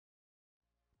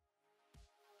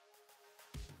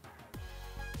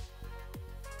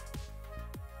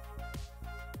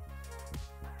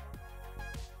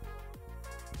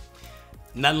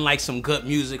Nothing like some good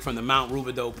music from the Mount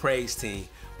Rubidoux praise team.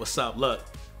 What's up? Look,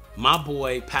 my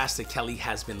boy, Pastor Kelly,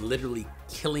 has been literally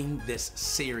killing this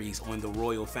series on the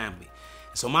royal family.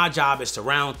 So my job is to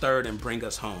round third and bring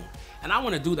us home. And I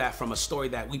want to do that from a story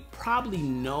that we probably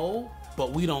know,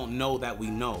 but we don't know that we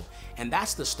know. And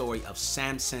that's the story of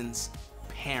Samson's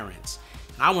parents.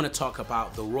 And I want to talk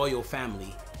about the royal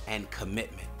family and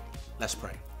commitment. Let's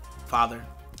pray. Father,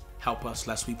 help us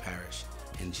lest we perish.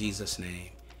 In Jesus' name,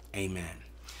 amen.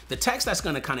 The text that's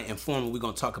going to kind of inform what we're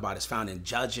going to talk about is found in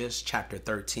Judges chapter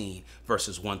 13,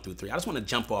 verses 1 through 3. I just want to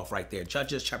jump off right there.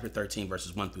 Judges chapter 13,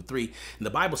 verses 1 through 3. And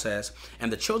the Bible says,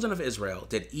 "And the children of Israel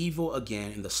did evil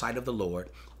again in the sight of the Lord,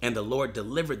 and the Lord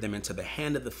delivered them into the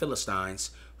hand of the Philistines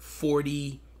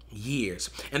 40 years.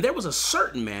 And there was a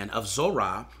certain man of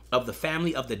Zorah, of the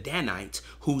family of the Danites,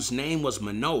 whose name was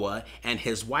Manoah, and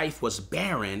his wife was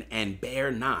barren and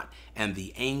bare not. And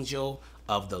the angel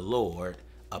of the Lord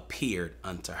appeared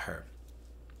unto her."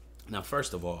 Now,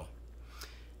 first of all,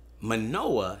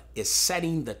 Manoah is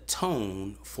setting the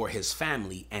tone for his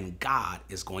family, and God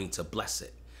is going to bless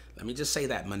it. Let me just say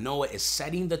that. Manoah is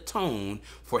setting the tone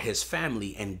for his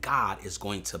family, and God is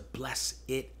going to bless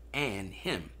it and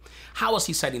him. How is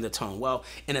he setting the tone? Well,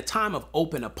 in a time of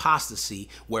open apostasy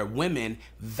where women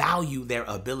value their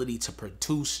ability to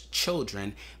produce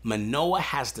children, Manoah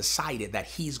has decided that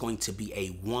he's going to be a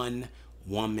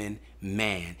one-woman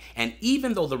man. And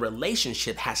even though the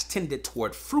relationship has tended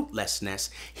toward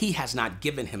fruitlessness, he has not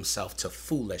given himself to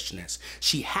foolishness.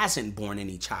 She hasn't born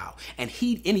any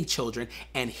children,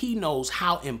 and he knows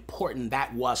how important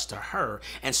that was to her.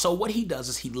 And so what he does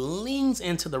is he leans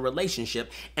into the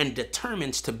relationship and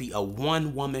determines to be a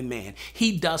one-woman man.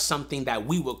 He does something that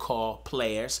we would call,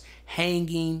 players,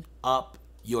 hanging up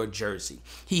your jersey.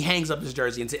 He hangs up his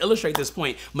jersey. And to illustrate this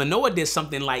point, Manoah did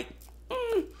something like,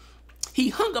 he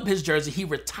hung up his jersey. He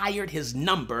retired his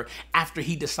number after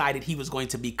he decided he was going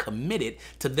to be committed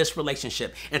to this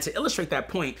relationship. And to illustrate that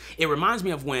point, it reminds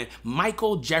me of when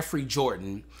Michael Jeffrey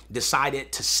Jordan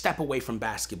decided to step away from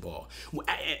basketball.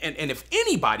 And if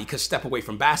anybody could step away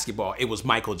from basketball, it was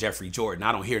Michael Jeffrey Jordan.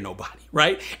 I don't hear nobody,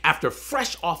 right? After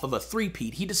fresh off of a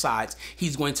three-peat, he decides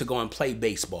he's going to go and play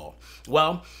baseball.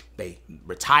 Well, they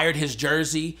retired his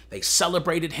jersey, they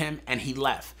celebrated him, and he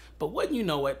left. But wouldn't you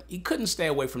know it, he couldn't stay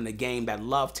away from the game that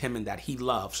loved him and that he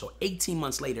loved. So 18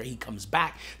 months later, he comes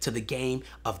back to the game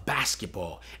of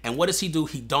basketball. And what does he do?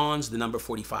 He dons the number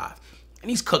 45. And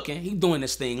he's cooking, he's doing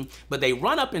this thing, but they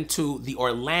run up into the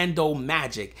Orlando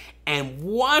Magic, and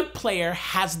one player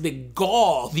has the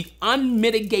gall, the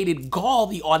unmitigated gall,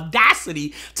 the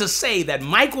audacity to say that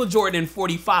Michael Jordan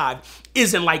 45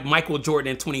 isn't like Michael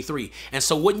Jordan 23. And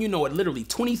so wouldn't you know it, literally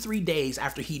 23 days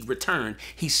after he'd returned,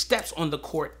 he steps on the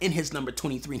court in his number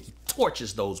 23 and he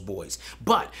torches those boys.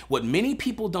 But what many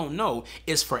people don't know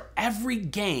is for every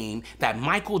game that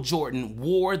Michael Jordan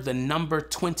wore the number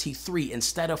 23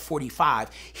 instead of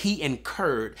 45, he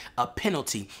incurred a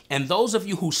penalty. And those of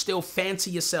you who still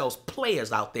fancy yourselves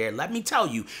players out there, let me tell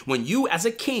you, when you as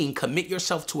a king commit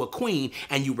yourself to a queen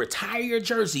and you retire your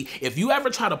jersey, if you ever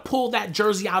try to pull that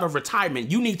jersey out of retirement,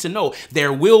 you need to know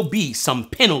there will be some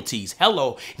penalties.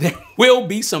 Hello, there will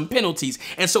be some penalties.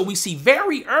 And so we see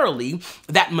very early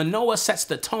that Manoah sets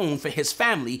the tone for his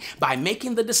family by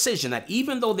making the decision that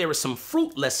even though there is some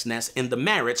fruitlessness in the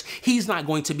marriage, he's not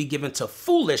going to be given to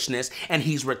foolishness, and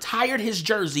he's retired his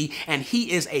jersey and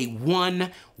he is a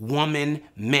one-woman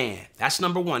man. That's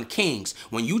number one. Kings,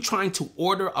 when you're trying to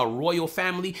order a royal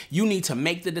family, you need to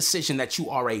make the decision that you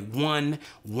are a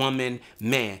one-woman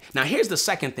man. Now, here's the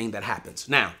second thing that happens.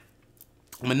 Now,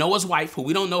 Manoah's wife, who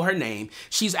we don't know her name,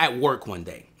 she's at work one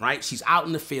day, right? She's out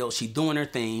in the field, she's doing her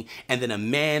thing, and then a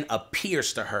man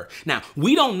appears to her. Now,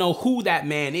 we don't know who that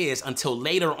man is until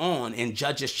later on in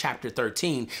Judges chapter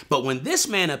 13, but when this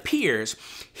man appears,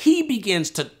 he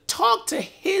begins to talk to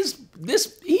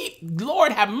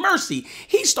Lord have mercy,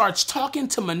 he starts talking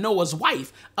to Manoah's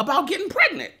wife about getting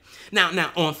pregnant.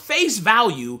 Now, on face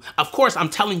value, of course, I'm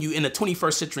telling you in a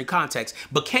 21st century context,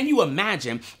 but can you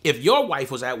imagine if your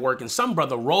wife was at work and some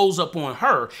brother rolls up on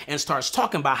her and starts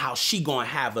talking about how she gonna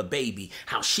have a baby,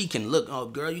 how she can look, oh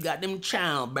girl, you got them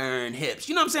childbearing hips.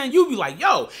 You know what I'm saying? You'd be like,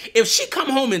 yo, if she come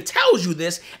home and tells you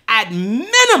this, at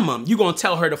minimum, you're gonna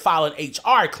tell her to file an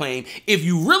HR claim. If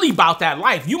you really about that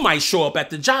life, you might show up at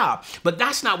the job. But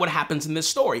that's not what happens in this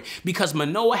story, because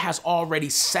Manoah has already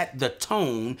set the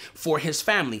tone for his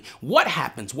family. What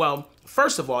happens? Well,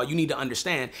 first of all, you need to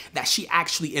understand that she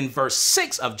actually, in verse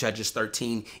 6 of Judges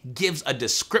 13, gives a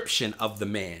description of the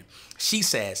man. She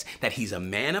says that he's a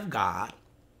man of God,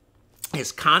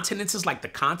 His countenance is like the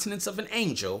countenance of an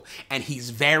angel, and he's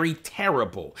very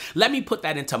terrible. Let me put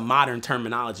that into modern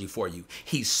terminology for you.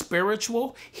 He's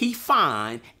spiritual, he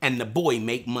fine, and the boy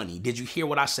make money. Did you hear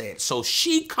what I said? So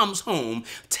she comes home,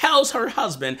 tells her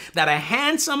husband that a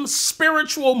handsome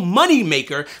spiritual money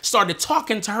maker started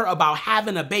talking to her about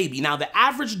having a baby. Now, the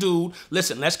average dude,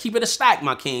 listen, let's keep it a stack,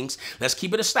 my kings. Let's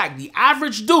keep it a stack. The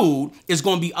average dude is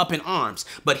going to be up in arms.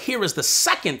 But here is the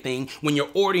second thing when you're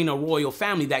ordering a royal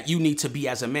family that you need to be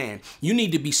as a man. You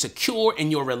need to be secure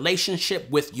in your relationship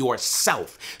with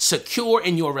yourself. Secure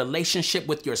in your relationship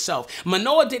with yourself.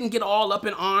 Manoah didn't get all up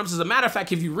in arms. As a matter of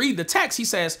fact, if you read the text, he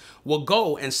says, well,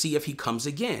 go and see if he comes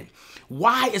again.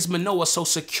 Why is Manoah so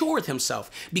secure with himself?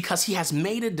 Because he has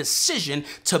made a decision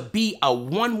to be a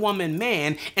one-woman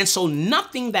man, and so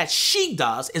nothing that she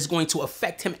does is going to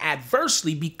affect him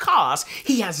adversely because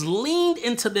he has leaned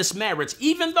into this marriage.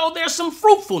 Even though there's some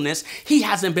fruitfulness, he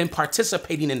hasn't been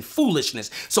participating in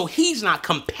foolishness. So he's not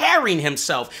comparing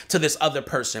himself to this other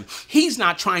person. He's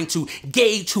not trying to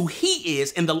gauge who he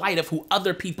is in the light of who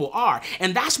other people are.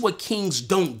 And that's what kings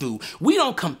don't do. We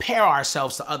don't compare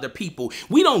ourselves to other people.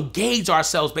 We don't gauge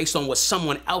ourselves based on what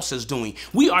someone else is doing.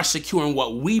 We are secure in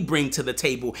what we bring to the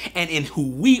table and in who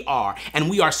we are, and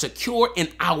we are secure in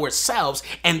ourselves,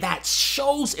 and that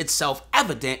shows itself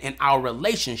evident in our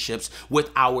relationships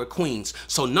with our queens.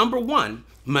 So number one,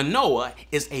 Manoah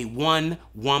is a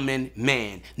one-woman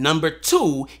man. Number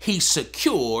two, he's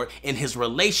secure in his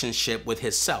relationship with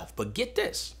himself. But get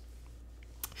this.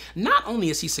 Not only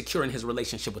is he secure in his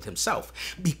relationship with himself,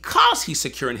 because he's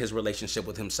secure in his relationship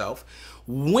with himself,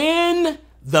 when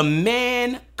the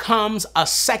man comes a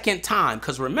second time,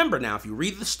 because remember now, if you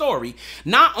read the story,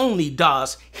 not only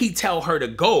does he tell her to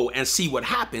go and see what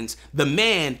happens, the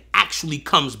man actually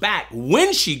comes back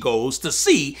when she goes to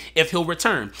see if he'll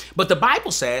return. But the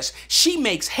Bible says she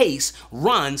makes haste,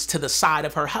 runs to the side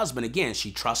of her husband. Again,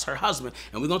 she trusts her husband.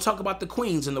 And we're going to talk about the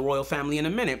queens in the royal family in a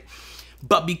minute.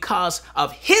 But because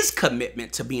of his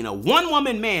commitment to being a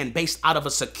one-woman man based out of a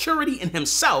security in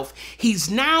himself, he's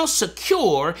now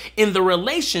secure in the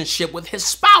relationship with his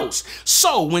spouse.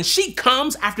 So when she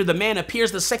comes after the man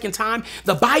appears the second time,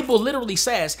 the Bible literally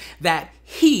says that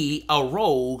he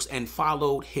arose and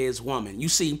followed his woman. You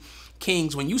see,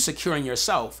 kings, when you secure in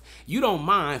yourself, you don't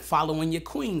mind following your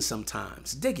queen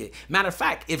sometimes. Dig it. Matter of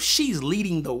fact, if she's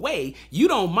leading the way, you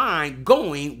don't mind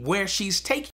going where she's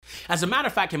taking. As a matter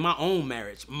of fact, in my own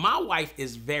marriage, my wife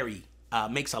is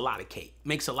makes a lot of cake,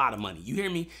 makes a lot of money. You hear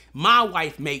me? My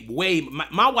wife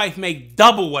make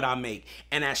double what I make.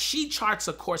 And as she charts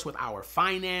a course with our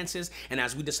finances, and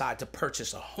as we decide to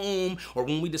purchase a home, or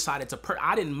when we decided to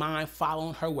I didn't mind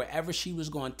following her wherever she was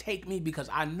going to take me, because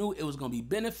I knew it was going to be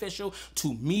beneficial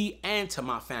to me and to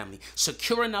my family.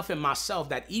 Secure enough in myself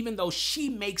that even though she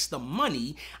makes the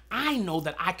money, I know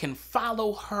that I can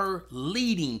follow her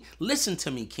leading. Listen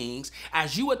to me, kings.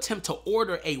 As you attempt to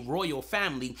order a royal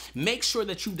family, make sure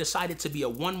that you've decided to be a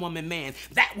one-woman man.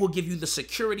 That will give you the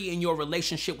security in your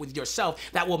relationship with yourself.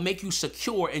 That will make you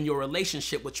secure in your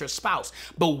relationship with your spouse.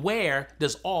 But where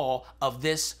does all of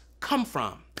this come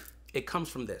from? It comes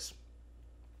from this.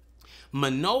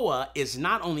 Manoah is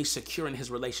not only secure in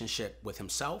his relationship with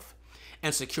himself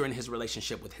and secure in his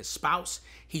relationship with his spouse,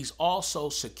 he's also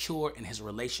secure in his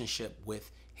relationship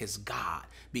with his God,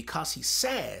 because he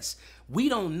says, we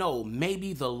don't know,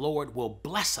 maybe the Lord will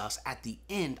bless us at the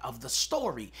end of the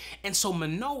story. And so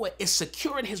Manoah is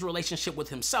secure in his relationship with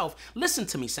himself. Listen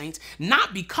to me, saints,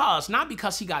 not because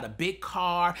he got a big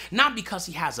car, not because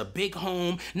he has a big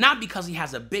home, not because he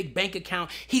has a big bank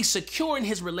account. He's secure in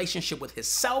his relationship with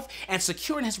himself and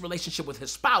secure in his relationship with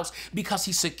his spouse because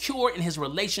he's secure in his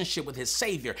relationship with his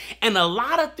Savior. And a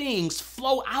lot of things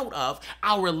flow out of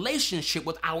our relationship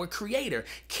with our Creator.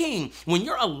 King, when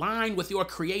you're aligned with your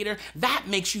Creator, that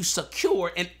makes you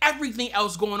secure in everything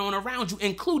else going on around you,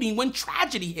 including when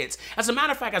tragedy hits. As a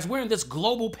matter of fact, as we're in this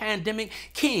global pandemic,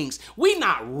 kings, we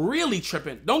not really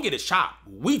tripping. Don't get it chopped.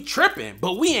 We tripping,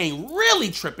 but we ain't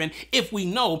really tripping if we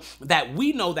know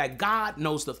that God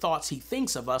knows the thoughts he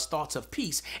thinks of us, thoughts of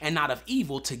peace and not of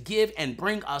evil, to give and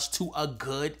bring us to a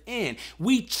good end.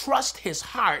 We trust his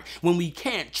heart when we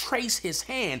can't trace his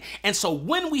hand. And so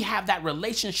when we have that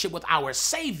relationship with our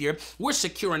Savior, we're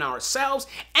secure in ourselves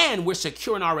and we're we're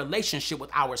secure in our relationship with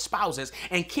our spouses.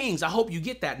 And kings, I hope you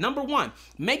get that. Number one,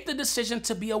 make the decision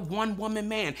to be a one-woman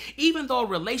man. Even though a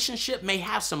relationship may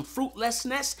have some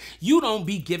fruitlessness, you don't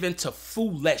be given to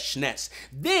foolishness.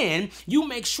 Then you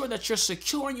make sure that you're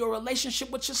secure in your relationship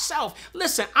with yourself.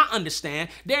 Listen, I understand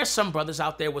there's some brothers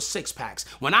out there with six packs.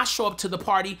 When I show up to the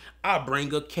party, I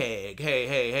bring a keg.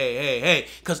 Hey,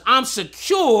 because I'm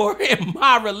secure in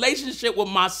my relationship with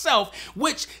myself,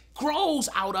 which grows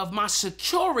out of my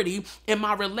security in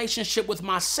my relationship with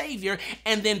my Savior,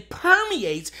 and then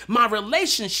permeates my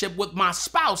relationship with my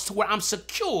spouse to where I'm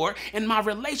secure in my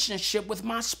relationship with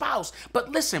my spouse.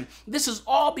 But listen, this is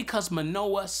all because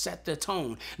Manoah set the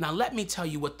tone. Now let me tell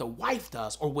you what the wife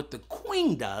does, or what the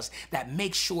queen does, that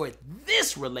makes sure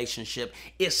this relationship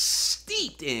is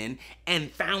steeped in and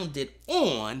founded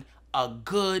on a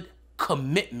good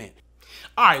commitment.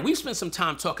 All right, we've spent some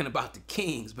time talking about the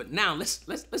kings, but now let's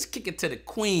kick it to the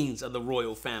queens of the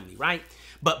royal family, right?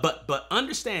 But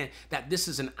understand that this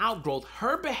is an outgrowth.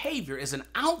 Her behavior is an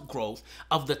outgrowth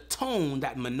of the tone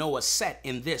that Manoah set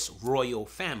in this royal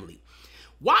family.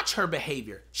 Watch her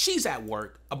behavior. She's at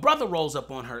work. A brother rolls up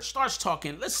on her, starts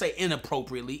talking, let's say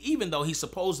inappropriately, even though he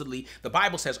supposedly, the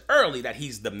Bible says early that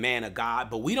he's the man of God,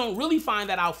 but we don't really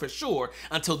find that out for sure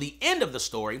until the end of the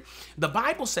story. The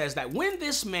Bible says that when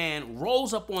this man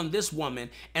rolls up on this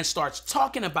woman and starts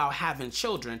talking about having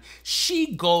children,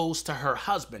 she goes to her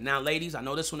husband. Now, ladies, I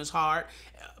know this one is hard,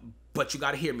 but you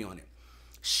got to hear me on it.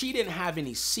 She didn't have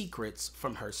any secrets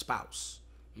from her spouse.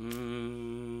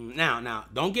 Now,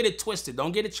 don't get it twisted.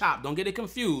 Don't get it chopped. Don't get it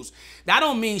confused. That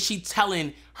don't mean she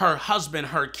telling her husband,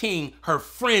 her king, her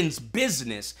friend's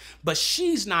business, but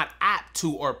she's not apt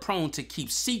to or prone to keep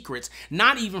secrets,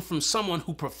 not even from someone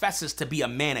who professes to be a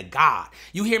man of God.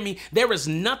 You hear me? There is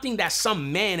nothing that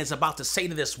some man is about to say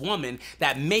to this woman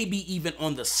that may be even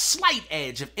on the slight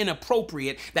edge of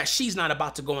inappropriate that she's not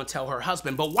about to go and tell her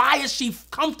husband. But why is she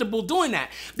comfortable doing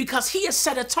that? Because he has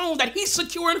set a tone that he's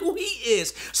secure in who he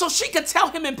is. So she could tell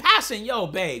him in passing, yo,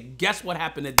 babe, guess what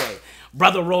happened today?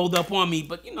 Brother rolled up on me,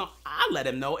 but I let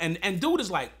him know. And dude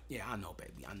is like, yeah, I know,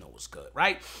 baby. I know what's good,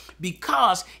 right?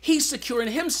 Because he's secure in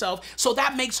himself. So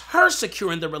that makes her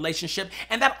secure in the relationship.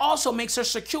 And that also makes her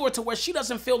secure to where she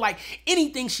doesn't feel like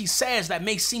anything she says that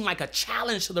may seem like a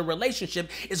challenge to the relationship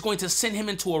is going to send him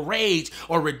into a rage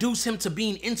or reduce him to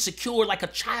being insecure like a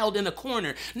child in a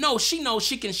corner. No, she knows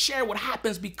she can share what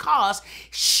happens because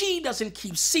she doesn't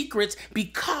keep secrets,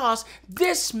 because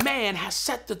this man has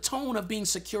set the tone of being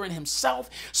secure in himself,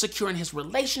 secure in his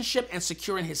relationship, and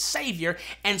secure in his Savior.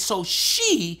 And so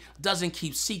she doesn't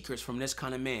keep secrets from this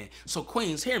kind of man. So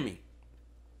queens, hear me.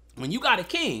 When you got a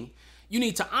king, you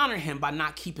need to honor him by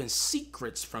not keeping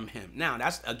secrets from him. Now,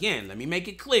 that's, again, let me make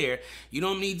it clear. You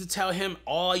don't need to tell him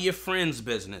all your friends'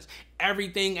 business.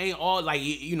 Everything ain't all like,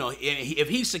 if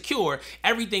he's secure,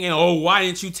 everything ain't, oh, why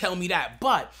didn't you tell me that?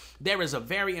 But there is a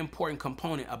very important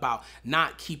component about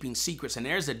not keeping secrets. And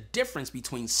there's a difference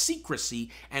between secrecy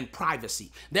and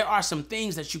privacy. There are some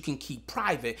things that you can keep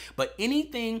private, but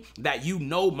anything that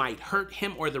might hurt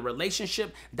him or the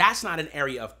relationship, that's not an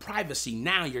area of privacy.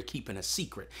 Now you're keeping a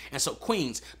secret. And so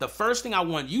queens, the first thing I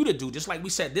want you to do, just like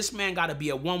we said, this man got to be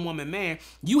a one-woman man.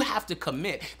 You have to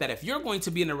commit that if you're going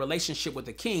to be in a relationship with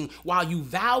a king, while you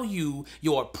value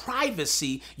your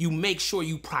privacy, you make sure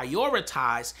you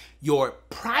prioritize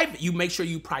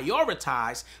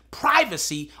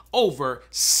privacy over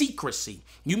secrecy.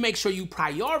 You make sure you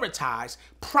prioritize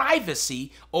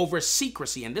privacy over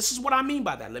secrecy. And this is what I mean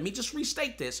by that. Let me just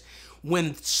restate this.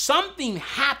 When something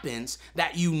happens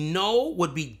that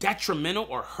would be detrimental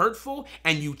or hurtful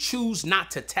and you choose not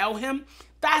to tell him,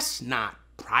 that's not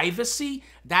privacy,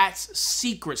 that's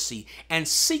secrecy. And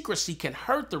secrecy can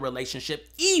hurt the relationship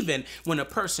even when a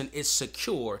person is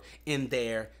secure in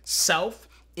their self,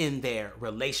 in their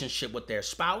relationship with their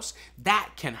spouse.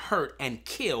 That can hurt and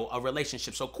kill a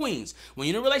relationship. So queens, when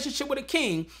you're in a relationship with a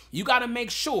king, you got to make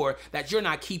sure that you're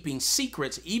not keeping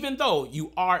secrets, even though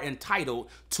you are entitled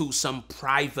to some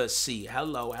privacy.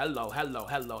 Hello.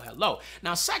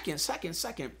 Now,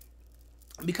 second,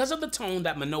 because of the tone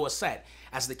that Manoah set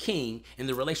as the king in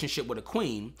the relationship with a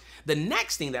queen, the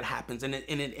next thing that happens, and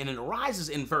it arises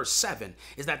in verse 7,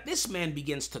 is that this man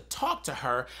begins to talk to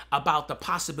her about the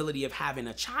possibility of having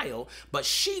a child, but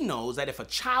she knows that if a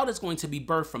child is going to be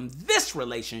birthed from this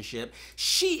relationship,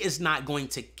 she is not going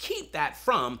to keep that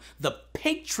from the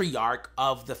patriarch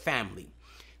of the family.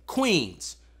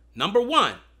 Queens, number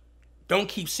one, don't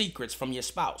keep secrets from your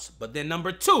spouse. But then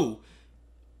number two,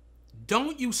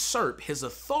 don't usurp his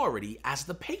authority as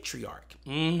the patriarch.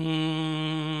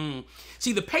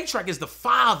 See, the patriarch is the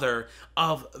father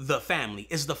of the family,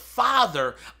 is the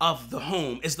father of the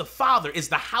home, is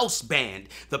the house band,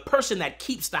 the person that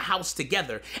keeps the house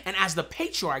together. And as the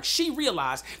patriarch, she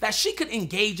realized that she could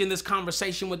engage in this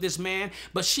conversation with this man,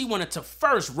 but she wanted to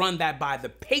first run that by the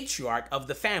patriarch of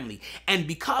the family. And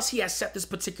because he has set this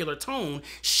particular tone,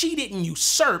 she didn't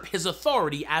usurp his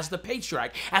authority as the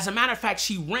patriarch. As a matter of fact,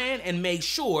 she ran and made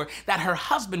sure that her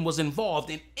husband was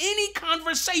involved in any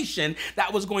conversation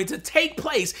that was going to take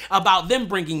place about them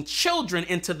bringing children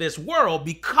into this world,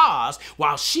 because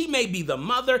while she may be the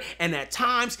mother and at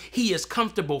times he is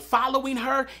comfortable following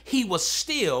her, he was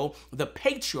still the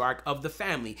patriarch of the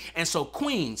family. And so,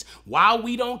 queens, while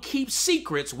we don't keep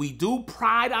secrets, we do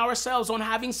pride ourselves on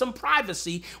having some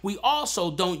privacy. We also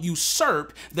don't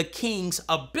usurp the king's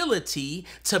ability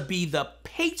to be the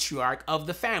patriarch of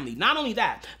the family. Not only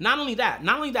that,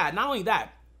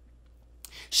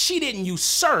 she didn't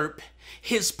usurp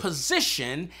his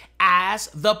position as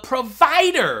the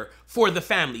provider for the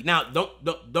family. Now,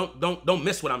 don't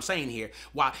miss what I'm saying here.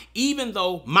 Why? Even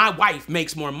though my wife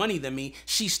makes more money than me,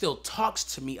 she still talks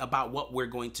to me about what we're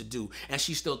going to do, and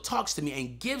she still talks to me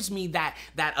and gives me that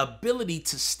ability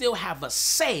to still have a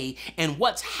say in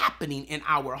what's happening in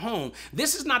our home.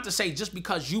 This is not to say just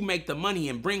because you make the money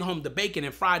and bring home the bacon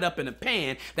and fry it up in a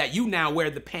pan that you now wear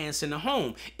the pants in the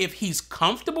home. If he's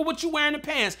comfortable with you wearing the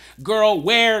pants, girl,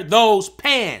 wear those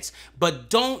pants, but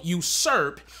don't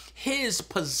usurp his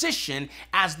position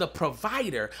as the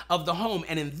provider of the home.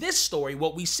 And in this story,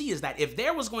 what we see is that if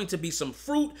there was going to be some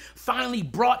fruit finally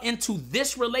brought into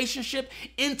this relationship,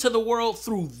 into the world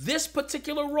through this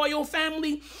particular royal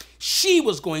family, she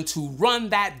was going to run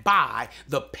that by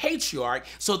the patriarch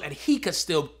so that he could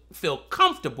still feel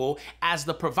comfortable as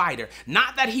the provider.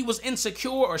 Not that he was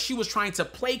insecure or she was trying to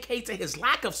placate to his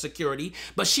lack of security,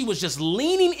 but she was just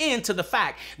leaning into the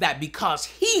fact that because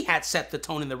he had set the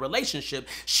tone in the relationship,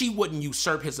 she wouldn't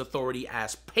usurp his authority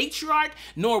as patriarch,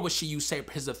 nor would she usurp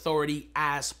his authority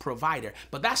as provider.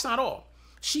 But that's not all.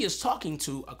 She is talking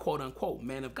to a quote unquote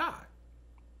man of God,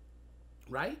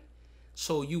 right?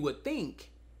 So you would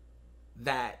think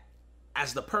that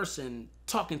as the person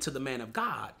talking to the man of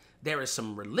God, there is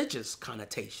some religious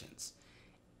connotations.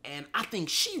 And I think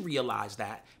she realized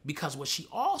that because what she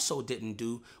also didn't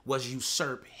do was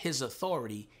usurp his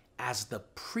authority as the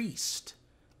priest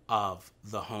of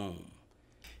the home.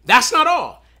 That's not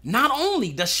all. Not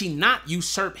only does she not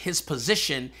usurp his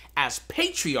position as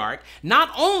patriarch,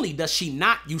 not only does she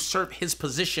not usurp his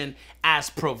position as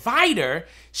provider,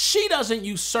 she doesn't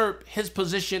usurp his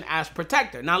position as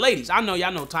protector. Now, ladies, I know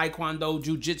y'all know taekwondo,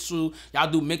 jujitsu,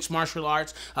 y'all do mixed martial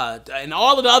arts, and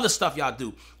all of the other stuff y'all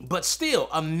do. But still,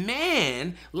 a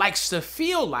man likes to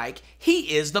feel like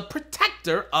he is the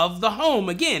protector of the home.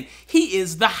 Again, he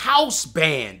is the house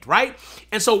band, right?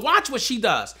 And so watch what she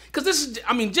does. Because this is,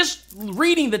 I mean, just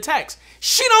reading the text,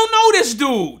 she don't know this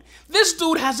dude. This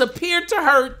dude has appeared to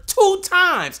her 2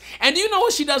 times. And do you know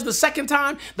what she does the second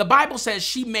time? The Bible says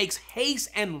she makes haste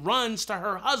and runs to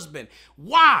her husband.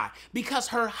 Why? Because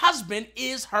her husband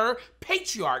is her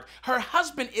patriarch. Her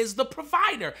husband is the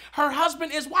provider. Her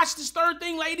husband is, watch this third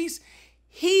thing, ladies,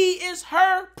 he is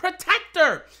her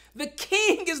protector. The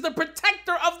king is the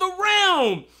protector of the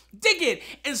realm. Dig it.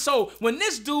 And so when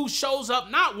this dude shows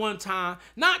up, not 1 time,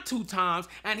 not 2 times,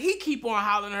 and he keep on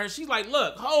hollering at her, she's like,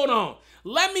 look, hold on.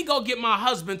 Let me go get my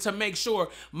husband to make sure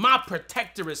my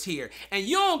protector is here. And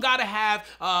you don't got to have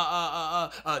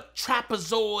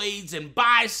trapezoids and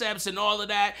biceps and all of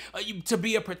that to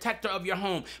be a protector of your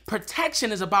home.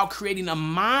 Protection is about creating a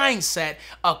mindset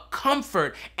of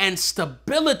comfort and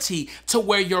stability to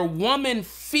where your woman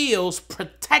feels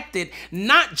protected,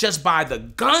 not just by the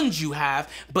guns you have,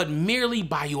 but merely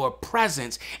by your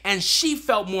presence. And she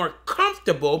felt more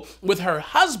comfortable with her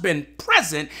husband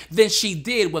present than she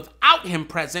did without him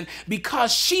present,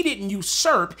 because she didn't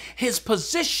usurp his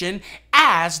position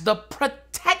as the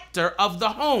protector of the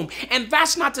home. And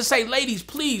that's not to say, ladies,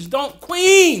 please don't,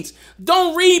 queens,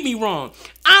 don't read me wrong.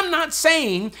 I'm not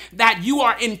saying that you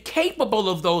are incapable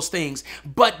of those things,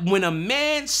 but when a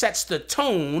man sets the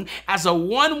tone as a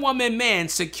one-woman man,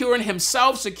 securing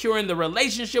himself, securing the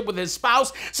relationship with his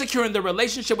spouse, securing the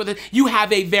relationship with it, you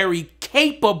have a very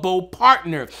capable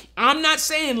partner. I'm not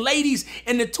saying, ladies,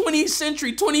 in the 20th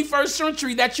century, 21st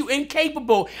century, that you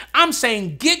incapable. I'm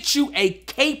saying get you a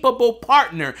capable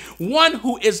partner, one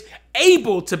who is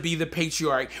able to be the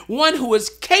patriarch, one who is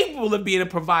capable of being a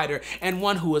provider, and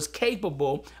one who is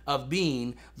capable of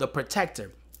being the protector.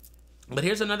 But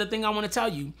here's another thing I want to tell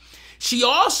you. She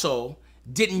also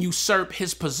didn't usurp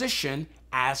his position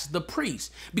as the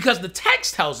priest. Because the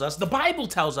text tells us, the Bible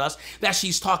tells us that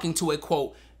she's talking to a,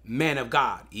 quote, man of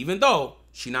God, even though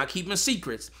she not keeping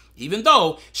secrets, even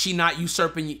though she not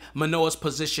usurping Manoah's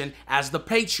position as the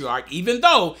patriarch, even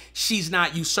though she's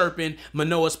not usurping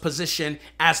Manoah's position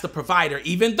as the provider,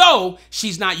 even though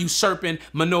she's not usurping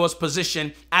Manoah's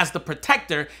position as the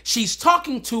protector, she's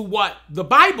talking to what the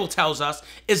Bible tells us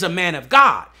is a man of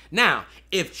God. Now,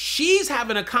 if she's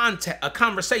having a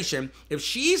conversation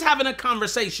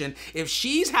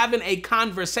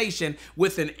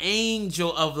with an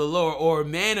angel of the Lord or a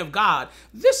man of God,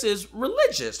 this is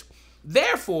religious.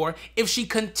 Therefore, if she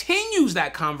continues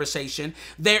that conversation,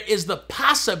 there is the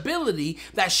possibility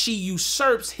that she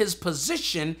usurps his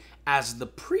position as the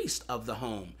priest of the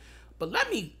home. But let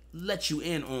me let you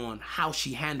in on how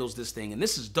she handles this thing. And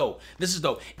this is dope. This is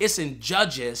dope. It's in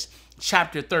Judges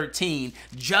chapter 13.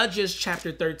 Judges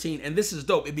chapter 13. And this is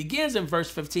dope. It begins in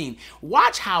verse 15.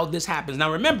 Watch how this happens.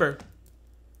 Now remember,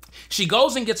 she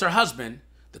goes and gets her husband.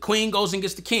 The queen goes and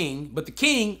gets the king. But the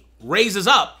king raises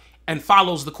up and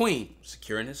follows the queen,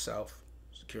 securing himself,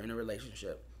 securing a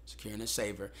relationship, securing his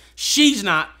savor. She's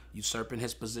not usurping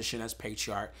his position as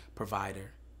patriarch,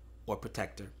 provider, or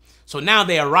protector. So now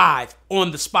they arrive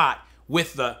on the spot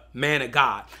with the man of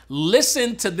God.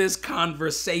 Listen to this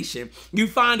conversation. You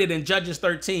find it in Judges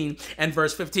 13 and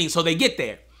verse 15. So they get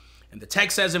there. And the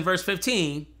text says in verse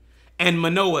 15, and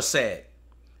Manoah said.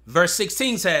 Verse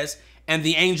 16 says, and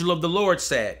the angel of the Lord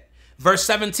said. Verse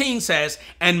 17 says,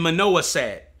 and Manoah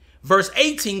said. Verse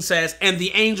 18 says, and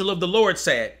the angel of the Lord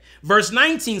said. Verse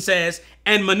 19 says,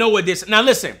 and Manoah did. Now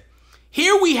listen,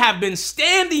 here we have been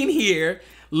standing here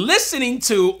listening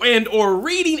to and or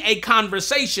reading a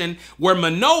conversation where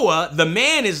Manoah, the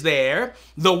man, is there,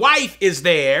 the wife is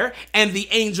there, and the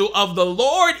angel of the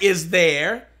Lord is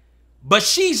there, but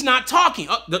she's not talking.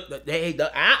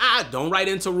 Don't write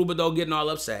into Rubidoux getting all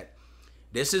upset.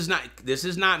 This is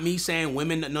not me saying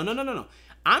women. No.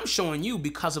 I'm showing you,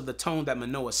 because of the tone that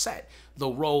Manoah set, the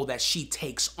role that she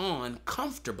takes on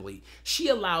comfortably. She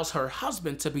allows her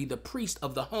husband to be the priest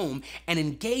of the home and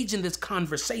engage in this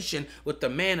conversation with the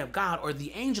man of God or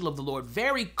the angel of the Lord,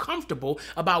 very comfortable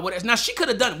about what. Now, she could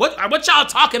have done, what y'all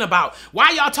talking about? Why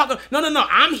y'all talking? No,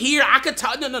 I'm here. I could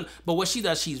talk. No. But what she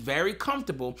does, she's very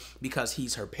comfortable because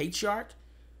he's her patriarch,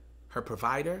 her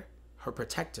provider, her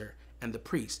protector, and the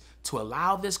priest, to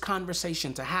allow this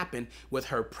conversation to happen with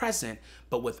her present,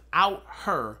 but without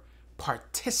her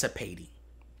participating.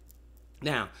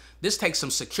 Now, this takes some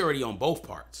security on both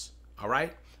parts, all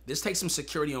right? This takes some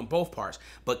security on both parts.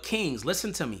 But kings,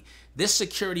 listen to me. This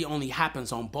security only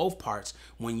happens on both parts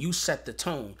when you set the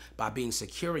tone by being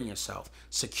secure in yourself,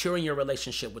 securing your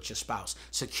relationship with your spouse,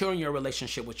 securing your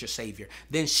relationship with your savior.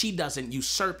 Then she doesn't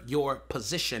usurp your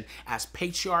position as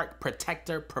patriarch,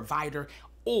 protector, provider,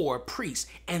 or priest.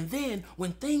 And then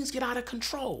when things get out of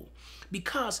control,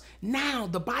 because now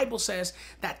the Bible says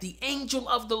that the angel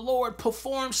of the Lord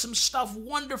performs some stuff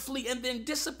wonderfully and then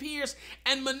disappears,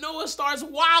 and Manoah starts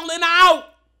wilding out.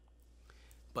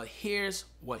 But here's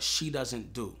what she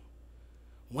doesn't do.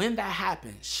 When that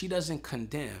happens, she doesn't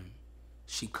condemn,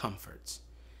 she comforts.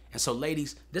 And so,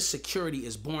 ladies, this security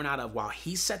is born out of, while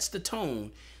he sets the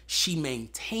tone, she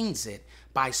maintains it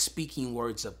by speaking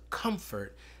words of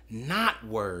comfort, not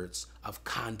words of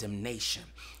condemnation.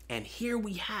 And here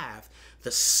we have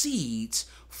the seeds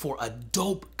for a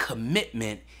dope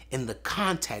commitment in the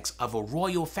context of a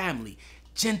royal family.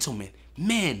 Gentlemen,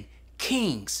 men,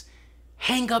 kings,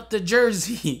 hang up the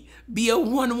jersey. Be a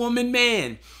one-woman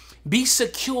man. Be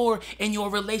secure in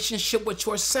your relationship with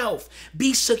yourself.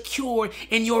 Be secure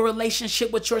in your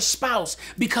relationship with your spouse,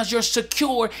 because you're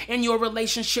secure in your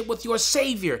relationship with your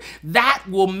Savior. That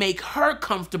will make her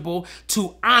comfortable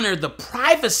to honor the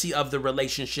privacy of the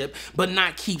relationship, but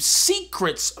not keep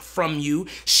secrets from you.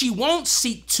 She won't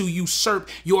seek to usurp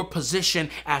your position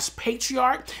as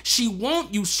patriarch. She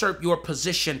won't usurp your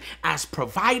position as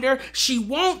provider. She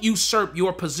won't usurp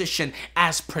your position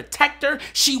as protector.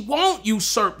 She won't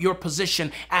usurp your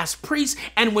position as priest.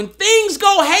 And when things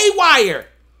go haywire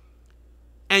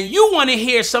and you want to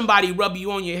hear somebody rub you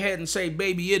on your head and say,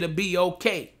 baby, it'll be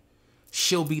okay,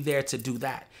 she'll be there to do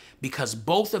that, because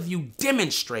both of you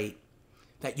demonstrate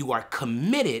that you are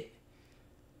committed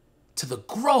to the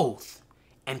growth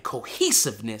and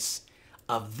cohesiveness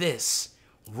of this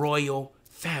royal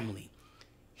family.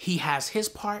 He has his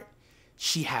part,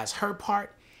 she has her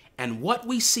part, and what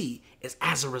we see is,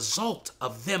 as a result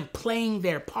of them playing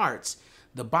their parts,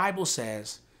 the Bible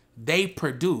says they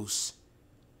produce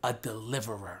a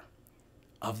deliverer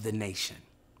of the nation.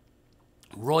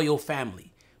 Royal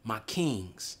family, my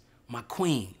kings, my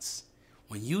queens,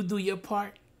 when you do your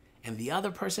part and the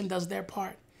other person does their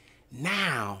part,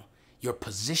 now you're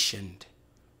positioned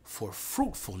for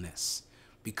fruitfulness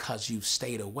because you've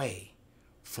stayed away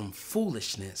from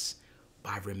foolishness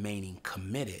by remaining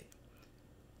committed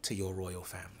to your royal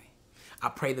family. I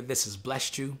pray that this has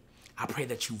blessed you. I pray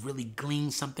that you really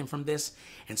glean something from this.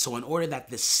 And so in order that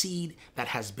the seed that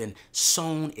has been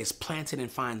sown is planted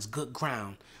and finds good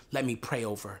ground, let me pray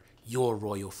over your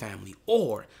royal family.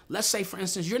 Or let's say, for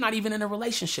instance, you're not even in a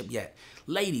relationship yet.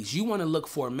 Ladies, you want to look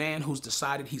for a man who's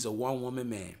decided he's a one-woman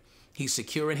man. He's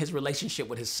secure in his relationship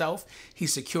with himself.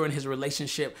 He's secure in his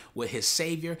relationship with his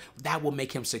Savior. That will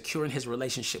make him secure in his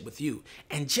relationship with you.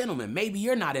 And gentlemen, maybe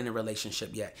you're not in a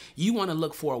relationship yet. You want to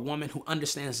look for a woman who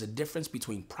understands the difference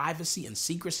between privacy and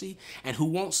secrecy and who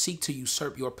won't seek to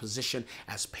usurp your position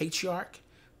as patriarch,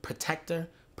 protector,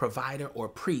 provider, or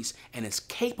priest, and is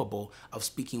capable of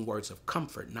speaking words of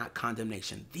comfort, not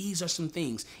condemnation. These are some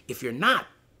things, if you're not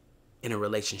in a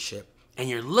relationship, and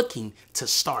you're looking to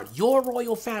start your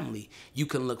royal family, you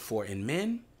can look for in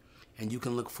men and you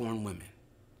can look for in women.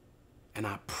 And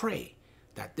I pray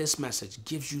that this message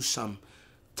gives you some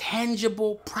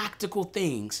tangible, practical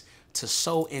things to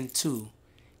sow into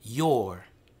your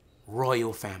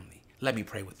royal family. Let me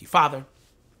pray with you. Father,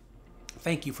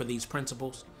 thank you for these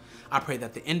principles. I pray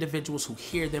that the individuals who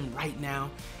hear them right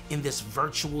now in this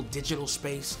virtual digital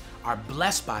space are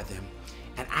blessed by them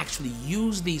and actually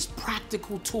use these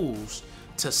practical tools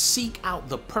to seek out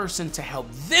the person to help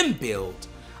them build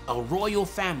a royal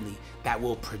family that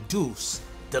will produce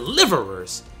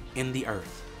deliverers in the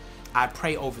earth. I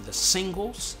pray over the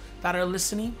singles that are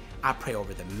listening. I pray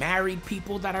over the married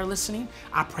people that are listening.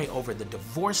 I pray over the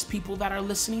divorced people that are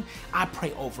listening. I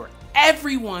pray over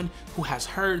everyone who has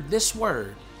heard this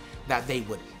word, that they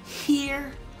would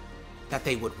hear, that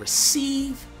they would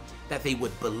receive, that they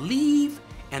would believe,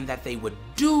 and that they would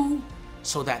do,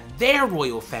 so that their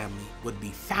royal family would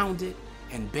be founded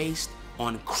and based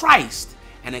on Christ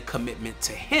and a commitment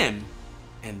to Him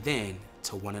and then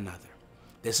to one another.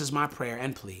 This is my prayer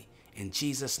and plea. In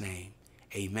Jesus' name,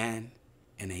 amen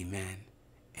and amen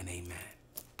and amen.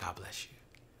 God bless you.